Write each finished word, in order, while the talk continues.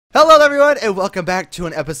Hello everyone, and welcome back to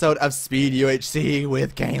an episode of Speed UHC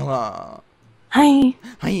with Kayla. Hi.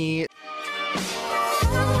 Hi.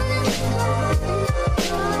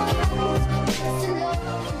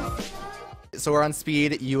 So we're on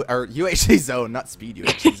Speed UHC Zone, not Speed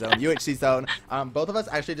UHC Zone, UHC Zone. Both of us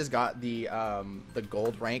actually just got the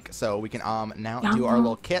gold rank, so we can now do our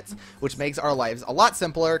little kits, which makes our lives a lot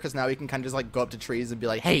simpler because now we can kind of just like go up to trees and be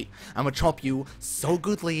like, "Hey, I'm gonna chomp you so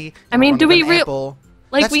goodly." I mean, do we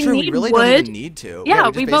Like we true. need We really wood? don't even need to. Yeah,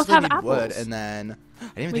 we both have need apples. wood, and then I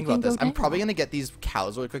didn't even think about this. I'm probably gonna get these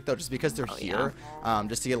cows really quick though, just because they're here,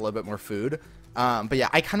 just to get a little bit more food. But yeah,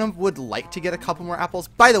 I kind of would like to get a couple more apples.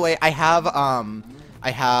 By the way, I have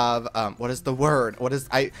what is the word?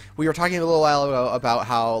 We were talking a little while ago about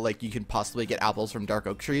how like you can possibly get apples from dark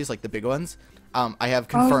oak trees, like the big ones. I have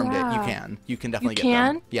confirmed it. You can definitely get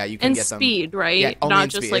them. Yeah, you can get them. In Speed, right? Yeah, only Not in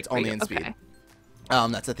just Speed. like It's only in Speed.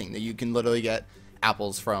 That's the thing that you can literally get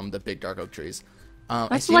apples from the big dark oak trees.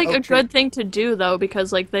 That's like a good thing to do though,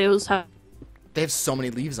 because like they have so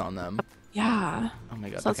many leaves on them. Yeah. Oh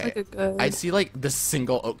my god. So that's okay. like a good. I see like this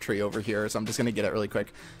single oak tree over here, so I'm just gonna get it really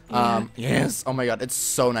quick. Yes. Oh my god, it's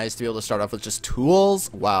so nice to be able to start off with just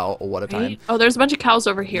tools. Wow, what a time. Oh, there's a bunch of cows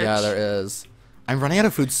over here. Yeah, there is. I'm running out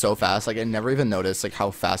of food so fast. Like I never even noticed like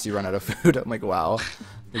how fast you run out of food. I'm like, wow.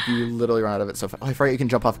 Like you literally run out of it so fast. Oh, I forgot you can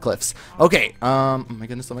jump off cliffs. Okay. Oh my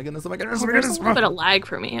goodness. Oh my goodness. Oh my goodness. Oh my There's goodness. a little bit of lag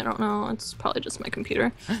for me. I don't know. It's probably just my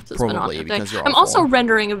computer. So Probably because you're I'm also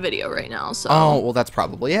rendering a video right now. So. Oh well, that's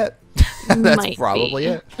probably it. That's probably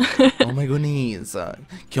it. Oh my goodness.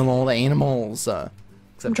 Kill all the animals. I'm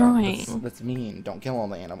drawing. That's mean. Don't kill all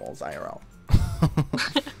the animals, IRL.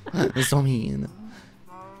 It's so mean.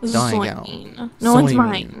 This is so mean. No one's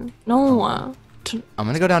mine. No. I'm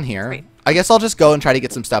gonna go down here. Right. I guess I'll just go and try to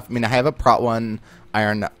get some stuff. I mean, I have a Prot 1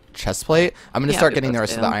 iron chest plate. I'm gonna start getting the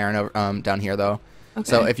rest of the iron down here though. Okay.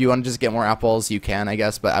 So if you want to just get more apples, you can, I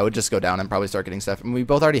guess. But I would just go down and probably start getting stuff. I mean, we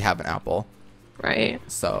both already have an apple. Right.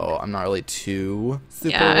 So I'm not really too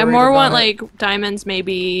super worried I more want it. like diamonds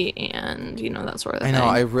maybe, and you know, that sort of thing. I know.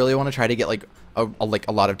 I really want to try to get like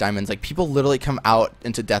a lot of diamonds. Like people literally come out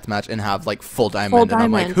into deathmatch and have like full diamond, and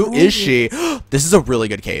I'm like, who is she? This is a really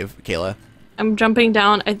good cave, Kayla. I'm jumping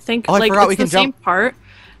down. I think I like forgot it's the same part.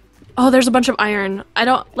 Oh, there's a bunch of iron. I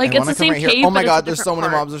don't like. It's the same cave. Oh my god! There's so many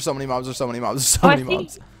mobs. There's so many mobs. There's so many mobs. There's so many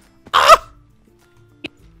mobs. Ah!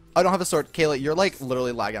 I don't have a sword, Kayla. You're like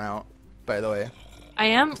literally lagging out. By the way. I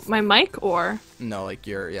am. My mic or? No, like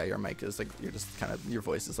your mic is like you're just kind of your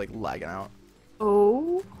voice is like lagging out.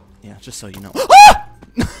 Oh. Yeah, just so you know.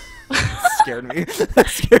 Scared me. That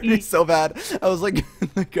scared me so bad. I was like, oh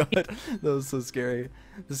my god, that was so scary.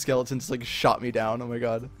 The skeleton just like shot me down. Oh my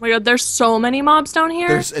god. Oh my god, there's so many mobs down here.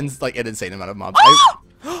 There's like an insane amount of mobs.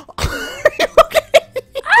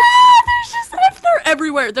 They're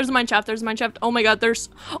everywhere. There's a mine shaft. There's a mine shaft. Oh my god, there's.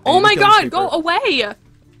 Oh my god, go away.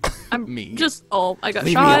 I'm just. Oh, I got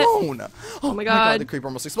shot. Leave me alone. Oh my god. The creeper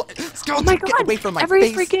almost exploded. Skeleton, oh my god. Get away from my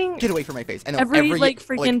face. Get away from my face. I know, every like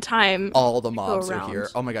freaking time. All the mobs are here.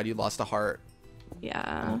 Oh my god, you lost a heart.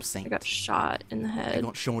 Yeah. I got shot in the head. I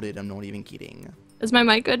got shot. I'm not even kidding. Is my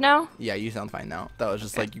mic good now? Yeah, you sound fine now. That was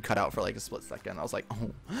just like you cut out for like a split second. I was like,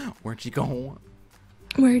 oh, where'd you go?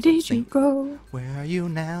 Where did you go? Where are you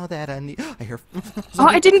now that I need? I hear. Oh,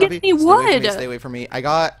 I didn't get any wood. Stay away from me. I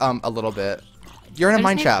got a little bit. You're in a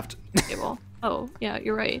mine shaft. Oh, yeah,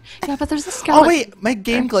 you're right. Yeah, but there's a skeleton. Oh wait, my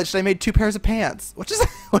game glitched. I made 2 pairs of pants. What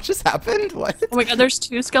just happened? What? Oh my god, there's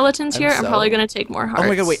 2 skeletons here. I'm probably gonna take more hearts. Oh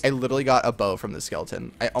my god, wait! I literally got a bow from the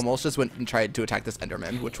skeleton. I almost just went and tried to attack this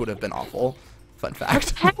Enderman, which would have been awful. Fun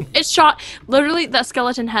fact. It shot. Literally, that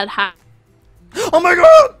skeleton had half. Oh my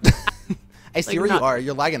god! I see where you are.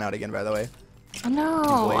 You're lagging out again, by the way. Oh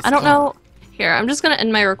no, I don't know. Here, I'm just gonna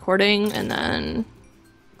end my recording and then.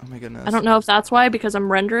 Oh my goodness. I don't know if that's why, because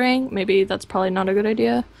I'm rendering. Maybe that's probably not a good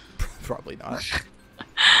idea. Probably not.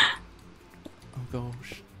 Oh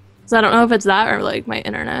gosh. So I don't know if it's that or like my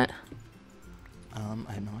internet. I'm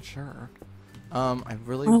not sure. I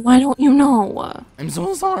really. Well, why don't you know? I'm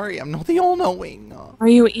so sorry. I'm not the all-knowing. Are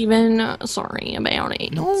you even sorry about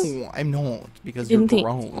it? No, I'm not, because you're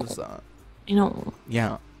gross. I know.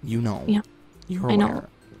 Yeah, you know. Yeah. You're aware. I know.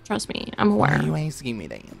 Trust me, I'm aware. Why are you asking me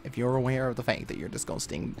then? If you're aware of the fact that you're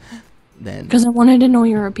disgusting, then... Because I wanted to know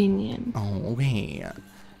your opinion. Oh, okay.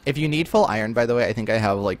 If you need full iron, by the way, I think I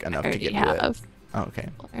have, like, enough to get to it. Oh, okay.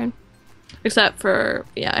 Iron. Except for,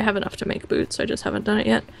 yeah, I have enough to make boots, I just haven't done it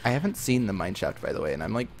yet. I haven't seen the mine shaft, by the way, and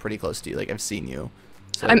I'm, like, pretty close to you. Like, I've seen you.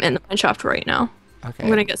 So... I'm in the mine shaft right now. Okay. I'm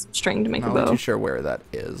gonna get some string to make a bow. I'm not too sure where that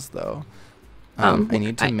is, though. I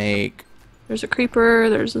need to make... There's a creeper,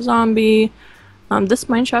 there's a zombie. This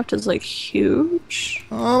mineshaft is like huge.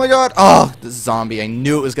 Oh my god. Oh, this zombie. I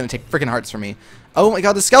knew it was gonna take freaking hearts from me. Oh my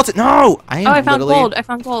god, the skeleton. No! I found gold. I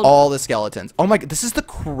found gold. All the skeletons. Oh my god, this is the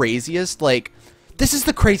craziest, like, this is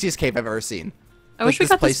the craziest cave I've ever seen. I wish we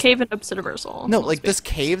got this cave in Universal. No, like, this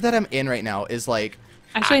cave that I'm in right now is, like,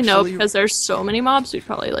 Actually, no, because there's so many mobs, we'd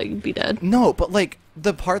probably, like, be dead. No, but, like,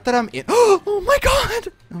 the part that I'm in... Oh my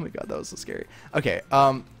god! Oh my god, that was so scary. Okay,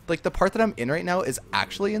 like, the part that I'm in right now is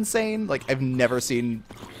actually insane. Like, I've never seen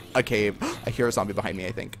a cave. I hear a zombie behind me,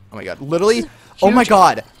 I think. Oh my god. Literally, oh my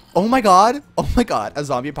god! Oh my god! Oh my god! A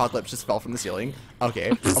zombie apocalypse just fell from the ceiling.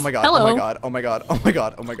 Okay. Oh my god. Hello. Oh my god. Oh my god. Oh my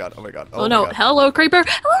god. Oh my god. Oh my god. Oh no. God. Hello, creeper.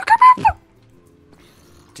 Hello, creeper.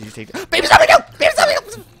 Did you take Baby zombie, no! Baby zombie!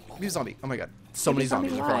 Baby zombie. Oh my god. So many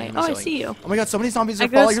zombies are falling from the ceiling. Oh, I see you. Oh my god, so many zombies are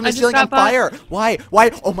falling from the ceiling on fire. Why?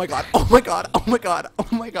 Why? Oh my god. Oh my god. Oh my god. Oh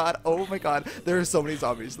my god. Oh my god. There are so many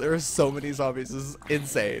zombies. There are so many zombies. This is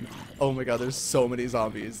insane. Oh my god, there's so many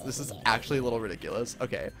zombies. This is actually a little ridiculous.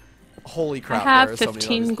 Okay. Holy crap, I have there are so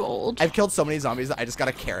 15 many gold. I've killed so many zombies that I just got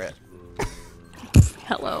a carrot.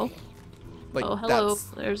 Hello. Like, oh, hello.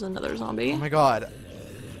 There's another zombie. Oh my god.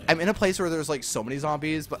 I'm in a place where there's like so many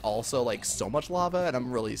zombies, but also like so much lava, and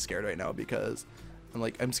I'm really scared right now because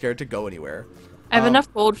I'm scared to go anywhere. I have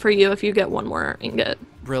enough gold for you if you get one more ingot.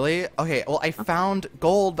 Really? Okay, well, I found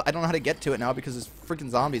gold, but I don't know how to get to it now because there's freaking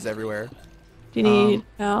zombies everywhere. Do you need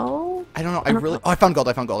help? I don't know. Oh, I found gold.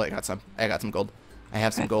 I found gold. I got some gold. I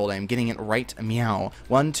have some gold. I'm getting it right. Meow.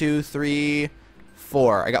 1, 2, 3,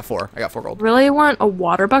 4. I got 4. I got 4 gold. Really want a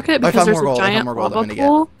water bucket because there's a giant lava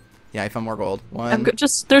pool? Yeah, I found more gold. One.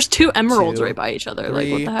 There's 2 emeralds right by each other. 3. Like,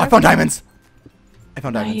 what the heck? I found diamonds.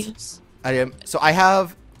 Nice. So I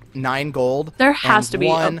have 9 gold. There has to be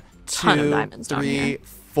 1, ton 2, of diamonds 3,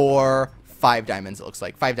 4, 5 diamonds. It looks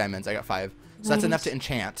like 5 diamonds. I got 5. So that's enough to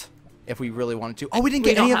enchant if we really wanted to. Oh, we didn't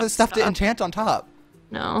get any of the stuff to enchant on top.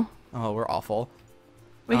 No. Oh, we're awful.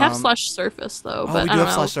 We have slash surface though. Oh, but we do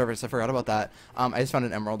have slash surface. I forgot about that. I just found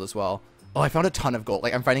an emerald as well. Oh, I found a ton of gold.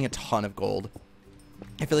 Like, I'm finding a ton of gold.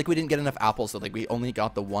 I feel like we didn't get enough apples, so like we only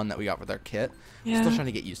got the one that we got with our kit. Yeah. Still trying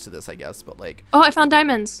to get used to this, I guess, but like. Oh, I found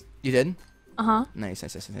diamonds. You did? Uh-huh. Nice,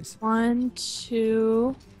 nice, nice, nice. 1,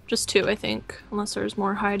 2, just 2, I think, unless there's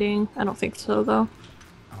more hiding. I don't think so though.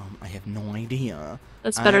 I have no idea.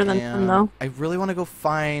 That's better than none though. I really want to go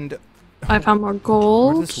find. I found more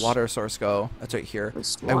gold. Where does this water source go? That's right here.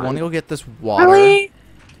 I want to go get this water. Really?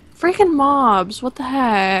 Freaking mobs! What the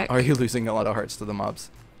heck? Are you losing a lot of hearts to the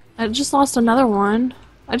mobs? I just lost another one.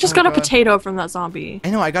 I just got a potato from that zombie.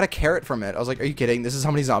 I know, I got a carrot from it. I was like, are you kidding? This is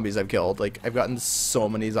how many zombies I've killed. Like, I've gotten so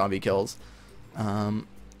many zombie kills. Oh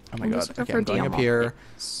my god. Okay, I'm going up here.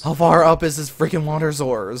 How far up is this freaking water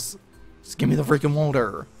source? Just give me the freaking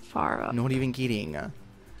water. Far up. Not even kidding. I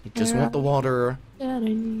just want the water.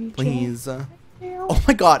 Please. Oh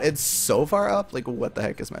my god, it's so far up. Like, what the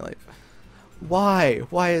heck is my life? Why?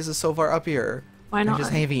 Why is it so far up here? Why not? I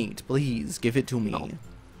just have it. Please, give it to me. No.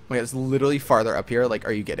 Wait, it's literally farther up here. Like,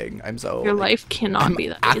 are you kidding? I'm so... Your life cannot be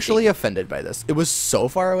that easy. I'm actually offended by this. It was so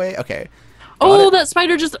far away. Okay. Oh, that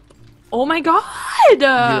spider just... Oh my god!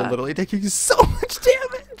 You're literally taking so much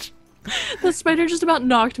damage. The spider just about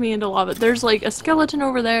knocked me into lava. There's like a skeleton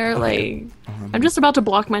over there. Okay. Like, I'm just about to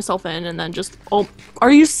block myself in and then just... Oh,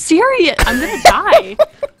 are you serious? I'm gonna die.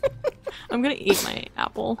 I'm gonna eat my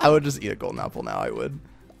apple. I would just eat a golden apple now. I would.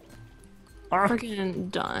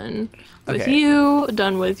 Freaking done with you.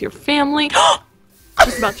 Done with your family.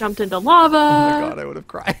 Just about jumped into lava. Oh my god, I would have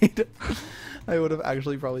cried. I would have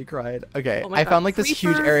actually probably cried. Okay, I found like this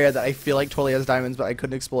huge area that I feel like totally has diamonds, but I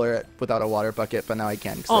couldn't explore it without a water bucket, but now I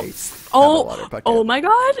can because I have a water bucket. Oh my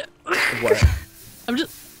god! What?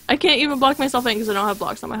 I can't even block myself in because I don't have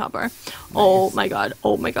blocks on my hotbar. Nice. Oh my god!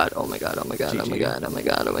 Oh my god! Oh my god! Oh my god! Oh my god! Oh my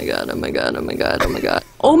god! Oh my god! Oh my god! Oh my god! Oh my god!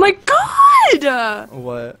 Oh my god!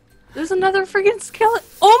 What? There's another freaking skeleton.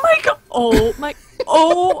 Oh my god! Oh my!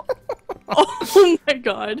 Oh! Oh my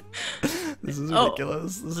god! This is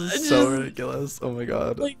ridiculous. This is so ridiculous. Oh my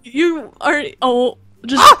god! Like you are. Oh,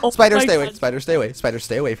 just. Oh spider, stay away! Spider, stay away! Spider,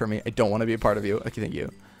 stay away from me! I don't want to be a part of you. Okay, thank you.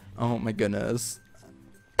 Oh my goodness!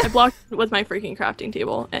 I blocked with my freaking crafting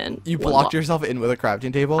table and. You blocked yourself in with a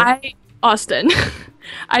crafting table? Austin,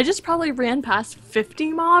 I just probably ran past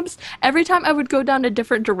 50 mobs. Every time I would go down a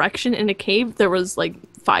different direction in a cave, there was like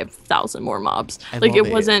 5,000 more mobs. Like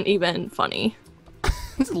it wasn't even funny.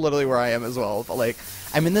 It's literally where I am as well. But like,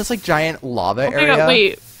 I'm in this like giant lava area. God,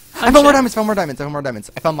 wait. I found more diamonds. Found more diamonds. I found more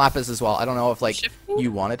diamonds. I found lapis as well. I don't know if like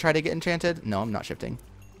you want to try to get enchanted. No, I'm not shifting.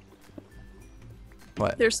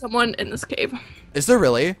 What? There's someone in this cave. Is there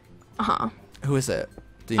really? Uh huh. Who is it?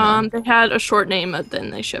 Do you know? They had a short name, but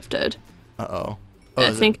then they shifted. Uh-oh.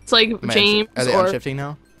 I think it's like James Are they unshifting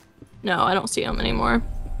now? No, I don't see them anymore.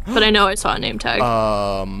 But I know I saw a name tag.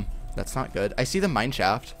 That's not good. I see the mine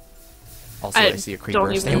shaft. Also, I see a creeper.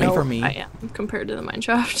 Don't even Stay away know from me. I am compared to the mine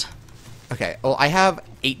shaft. Okay. Well, I have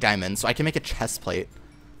 8 diamonds, so I can make a chest plate.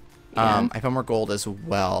 I found more gold as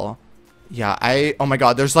well. Yeah, oh my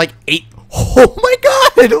god, there's like 8. Oh my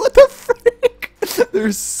god, what the frick?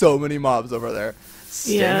 There's so many mobs over there.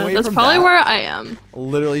 Yeah, that's probably where I am.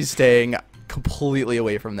 Literally staying completely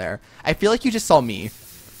away from there. I feel like you just saw me.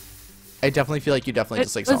 I definitely feel like you definitely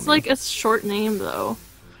just like saw me. It's like a short name though.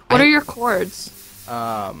 What are your chords?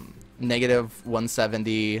 Negative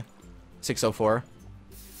 170, 604.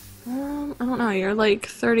 I don't know. You're like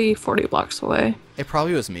 30, 40 blocks away. It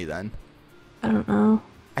probably was me then. I don't know.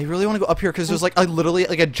 I really want to go up here because there's like literally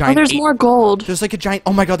like a giant. Oh, there's more gold. There's like a giant.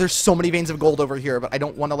 Oh my god, there's so many veins of gold over here, but I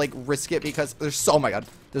don't want to like risk it because there's so. Oh my god,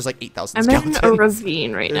 there's like 8,000 skeletons. I'm in a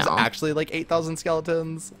ravine right now. There's actually like 8,000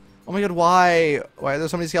 skeletons. Oh my god, why? Why are there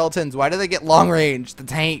so many skeletons? Why do they get long range? The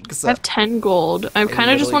tanks. I have 10 gold. I kind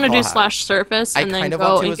of just want to do slash surface and then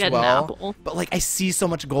go and get an apple. But like I see so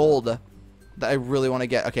much gold that I really want to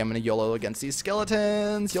get. Okay, I'm gonna YOLO against these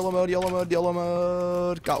skeletons. YOLO mode, YOLO mode, YOLO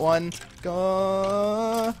mode. Got one.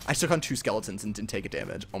 Go. I took on 2 skeletons and didn't take a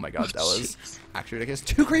damage. Oh my god, that was actually ridiculous.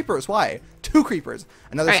 2 creepers. Why? 2 creepers.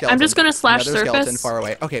 Another skeleton. I'm just gonna slash another surface. Skeleton far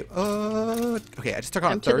away. Okay. Okay, I just took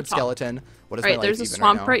on a 3rd skeleton. What is my life there's a even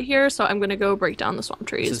swamp right here, so I'm gonna go break down the swamp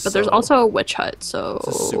trees. But there's also a witch hut, so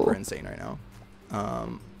this is super insane right now.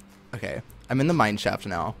 Okay, I'm in the mine shaft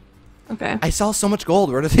now. Okay. I saw so much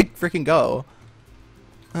gold. Where did they freaking go?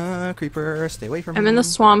 Creeper, stay away from me. I'm in the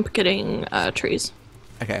swamp getting trees.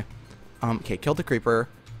 Okay. Okay, killed the creeper.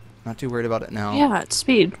 Not too worried about it now. Yeah, it's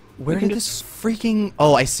speed. Where did this freaking...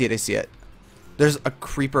 Oh, I see it, I see it. There's a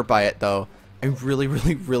creeper by it, though. I really,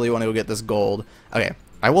 really, really want to go get this gold. Okay,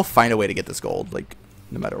 I will find a way to get this gold, like,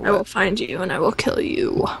 no matter what. I will find you, and I will kill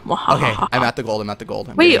you. Okay, I'm at the gold, I'm at the gold.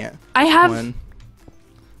 I'm Wait, I have... 1,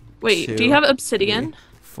 Wait, 2, do you have obsidian? 3,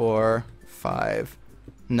 4, 5.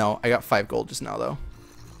 No, I got 5 gold just now, though.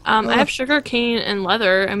 I have sugar cane and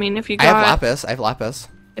leather. I mean, if you got... I have lapis.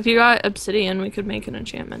 If you got obsidian, we could make an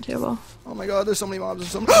enchantment table. Oh my god, there's so many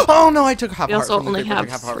mobs. Oh no, I took half a heart from the creeper. We also only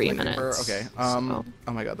have 3 minutes. Okay, oh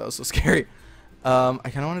my god, that was so scary. I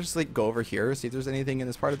kind of want to just like go over here, see if there's anything in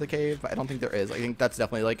this part of the cave, but I don't think there is. I think that's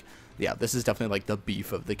definitely like, yeah, this is definitely like the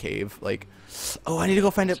beef of the cave. Like, oh, I need to go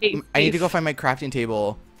find it. I need to go find my crafting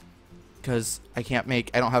table because I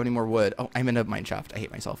don't have any more wood. Oh, I'm in a mine shaft. I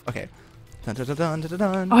hate myself. Okay. Dun, dun, dun, dun, dun,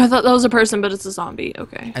 dun. Oh, I thought that was a person, but it's a zombie.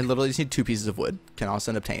 Okay. I literally just need 2 pieces of wood. Can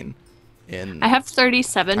also obtain. I have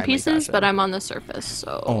 37 pieces, but I'm on the surface,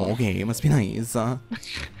 so... Oh, okay. It must be nice.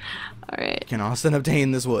 Alright. Can Austin obtain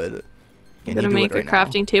this wood? I'm gonna make a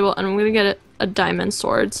crafting table, and I'm gonna get a diamond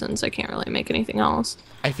sword, since I can't really make anything else.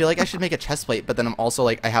 I feel like I should make a chest plate, but then I'm also,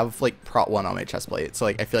 like, I have, like, prot 1 on my chest plate, so,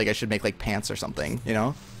 like, I feel like I should make, like, pants or something, you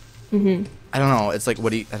know? Mm-hmm. I don't know. It's like,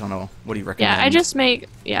 I don't know. What do you recommend?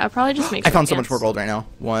 Yeah, I probably just make I found so much more gold right now.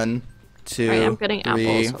 1, 2, I'm getting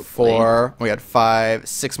 3, apples, 4. We got 5,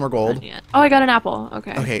 6 more gold. Oh, I got an apple.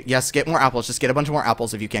 Okay. Okay, yes, get more apples. Just get a bunch of more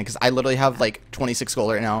apples if you can, because I literally have, like, 26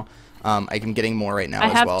 gold right now. I'm getting more right now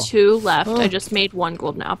as well. I have 2 left. I just made 1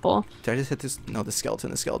 golden apple. Did I just hit this? No, the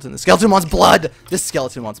skeleton. The skeleton wants blood! This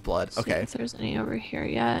skeleton wants blood. Okay. See if there's any over here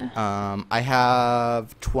yet. I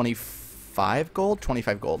have 25 gold.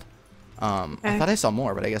 25 gold. I thought I saw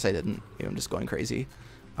more, but I guess I didn't. Maybe I'm just going crazy.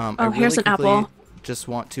 I really here's an apple. Just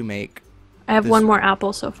want to make... I have 1 more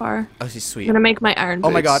apple so far. Oh, she's sweet. I'm gonna make my iron boots.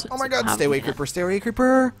 Oh my god, oh my god, stay away, creeper, stay away,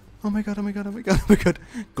 creeper! Oh my god, oh my god, oh my god, oh my god.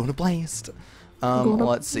 Going to blast.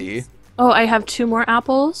 Let's see. Oh, I have 2 more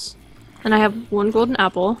apples. And I have 1 golden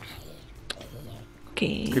apple.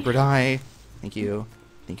 Okay. Creeper die. Thank you.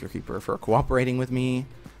 Thank you, creeper, for cooperating with me.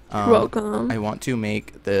 You're welcome. I want to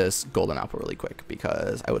make this golden apple really quick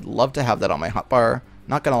because I would love to have that on my hotbar.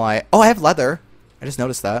 Not gonna lie. Oh, I have leather. I just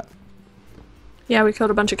noticed that. Yeah, we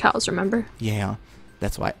killed a bunch of cows, remember? Yeah,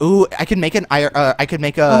 that's why. Ooh, I could make I could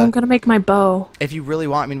make a... Oh, I'm gonna make my bow. If you really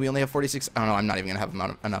want, I mean, we only have 46... I don't know, I'm not even gonna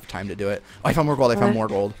have enough time to do it. Oh, I found more gold, I found more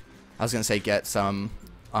gold. I was gonna say get some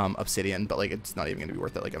obsidian, but, like, it's not even gonna be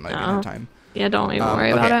worth it. Like, I'm not even gonna have time. Yeah, don't even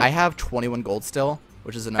worry about it. I have 21 gold still,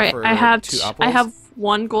 which is enough for 2 apples. I have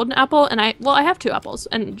 1 golden apple, and I have 2 apples,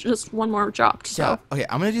 and just 1 more dropped, so... Yeah, okay,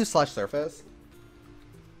 I'm gonna do slash surface.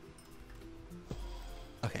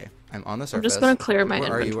 Okay, I'm on the surface. I'm just gonna clear my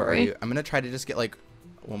inventory. Where are you? I'm gonna try to just get, like,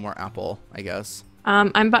 1 more apple, I guess.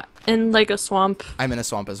 I'm in, like, a swamp. I'm in a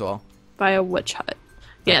swamp as well. By a witch hut.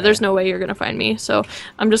 Yeah, there's no way you're gonna find me, so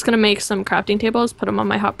I'm just gonna make some crafting tables, put them on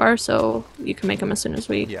my hotbar, so you can make them as soon as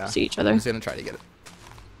we see each other. I'm just gonna try to get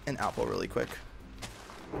an apple really quick.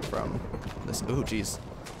 from this. Oh, jeez.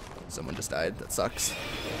 Someone just died. That sucks.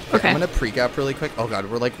 Okay. I'm gonna pre-gap really quick. Oh god,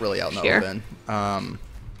 we're like really out in the Here. open.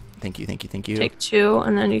 Thank you. Take 2,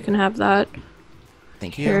 and then you can have that.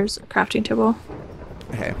 Thank you. Here's a crafting table.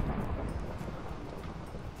 Okay.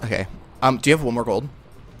 Okay. Do you have one more gold?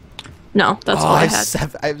 No, that's all I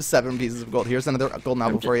had. I have 7 pieces of gold. Here's another golden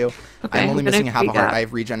apple for you. Okay, I'm only missing half a heart. pre-gap. I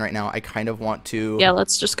have regen right now. I kind of want to. Yeah,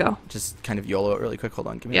 let's just go. Just kind of YOLO it really quick. Hold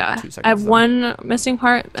on. Give me 2 seconds. I have though. 1 missing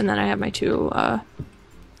heart, and then I have my 2.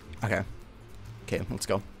 Okay. Okay, let's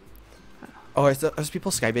go. Oh, is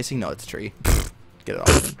people skybasing? No, it's a tree. Get it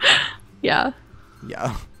off. Yeah.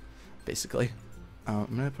 Yeah. Basically. I'm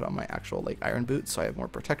gonna put on my actual like iron boots so I have more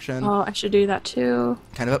protection. Oh, I should do that too.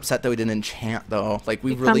 Kind of upset that we didn't enchant though. Like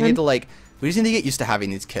we really need to like we just need to get used to having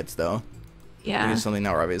these kits though. Yeah. Like, it's something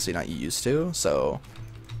that we're obviously not used to. So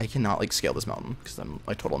I cannot like scale this mountain because I'm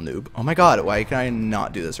like total noob. Oh my god, why can I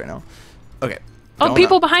not do this right now? Okay. Oh,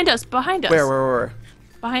 people behind us! Behind us! Where?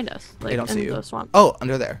 Behind us. Like I don't see you. The swamp. Oh,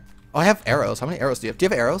 under there. Oh, I have arrows. How many arrows do you have? Do you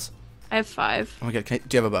have arrows? I have 5. Oh my god, do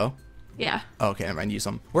you have a bow? Yeah. Oh, okay, never mind. Use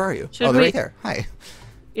them. Where are you? Should they're we... right there. Hi.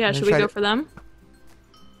 Yeah, should we go for them?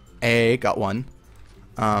 Got one.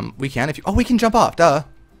 We can if you. Oh, we can jump off. Duh.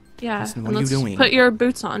 Yeah. Listen, what are you doing? Put your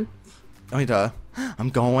boots on. Oh, duh. I'm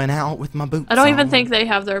going out with my boots. I don't even think they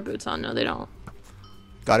have their boots on. No, they don't.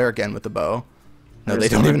 Got her again with the bow. No, they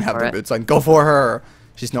don't even have their boots on. Go for her.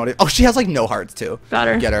 She's not. Oh, she has like no hearts too. Got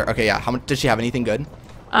her. Get her. Okay, yeah. How much does she have? Anything good?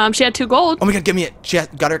 She had 2 gold. Oh my god, give me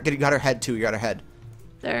it. Got her head too. You got her head.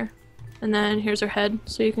 There. And then here's her head,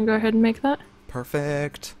 so you can go ahead and make that.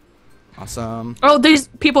 Perfect. Awesome. Oh, there's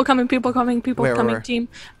people coming, Where? team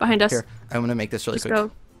behind us. Here, I'm gonna make this really quick.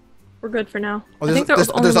 Go. We're good for now. Oh, I think there's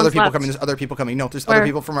only other people left. coming. There's other people coming. No, there's Where? other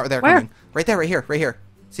people from over there Where? coming. Right there, right here.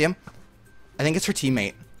 See him? I think it's her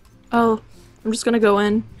teammate. Oh, I'm just gonna go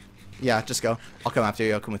in. Yeah, just go. I'll come after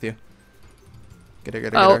you. I'll come with you. Get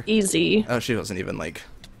her. Oh, easy. Oh, she wasn't even like.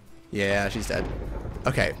 Yeah, she's dead.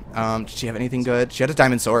 Okay. Did she have anything good? She had a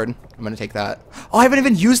diamond sword. I'm gonna take that. Oh, I haven't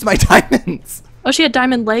even used my diamonds. Oh, she had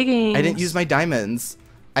diamond leggings. I didn't use my diamonds.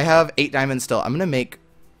 I have 8 diamonds still. I'm gonna make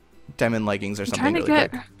diamond leggings or something really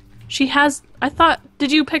quick. She has. I thought.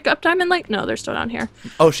 Did you pick up diamond leg? No, they're still down here.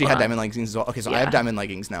 Oh, she had diamond leggings as well. Okay, so I have diamond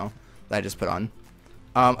leggings now that I just put on.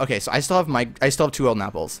 Okay, so I still have 2 golden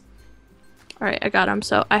apples. All right, I got them.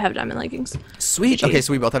 So I have diamond leggings. Sweet. GG. Okay,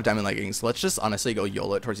 so we both have diamond leggings. Let's just honestly go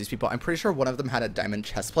YOLO it towards these people. I'm pretty sure one of them had a diamond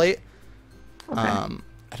chest plate. Okay.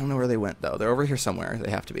 I don't know where they went though. They're over here somewhere.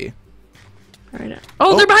 They have to be. All right.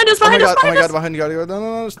 Oh, they're behind us! Behind us! Oh my god! Behind you!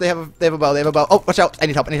 No! They have a bow. Oh, watch out! I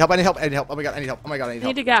need help! Oh my god! I need help! Oh my god! I need help! I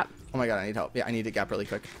need a gap. Oh my god! I need help! Yeah, I need a gap really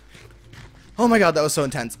quick. Oh my god, that was so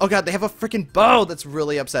intense. Oh god, they have a freaking bow. That's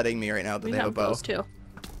really upsetting me right now that they have a bow. Those too.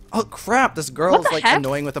 Oh crap! This girl's like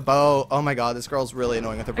annoying with a bow. Oh my god, this girl's really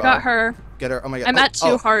annoying with a bow. I got her. Get her! Oh my god! I'm at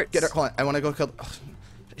 2 hearts. Get her! Hold on! I want to go kill. Oh,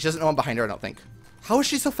 she doesn't know I'm behind her. I don't think. How is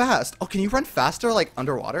she so fast? Oh, can you run faster like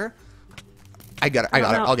underwater? I got her! I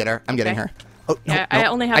got her! I'll get her! I'm getting her! Oh, yeah, no. I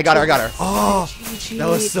only have. I got her! Oh, GG. that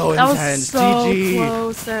was so that intense. Was so GG.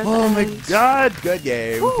 Close there Oh my end. god, good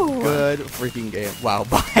game. Ooh. Good freaking game. Wow,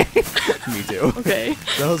 bye. Me too. Okay.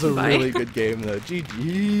 That was a really good game though.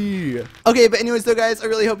 GG. Okay, but anyways though guys, I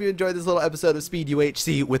really hope you enjoyed this little episode of Speed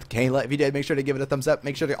UHC with Kayla. If you did, make sure to give it a thumbs up.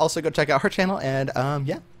 Make sure to also go check out her channel and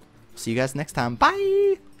yeah. See you guys next time.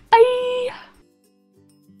 Bye. Bye.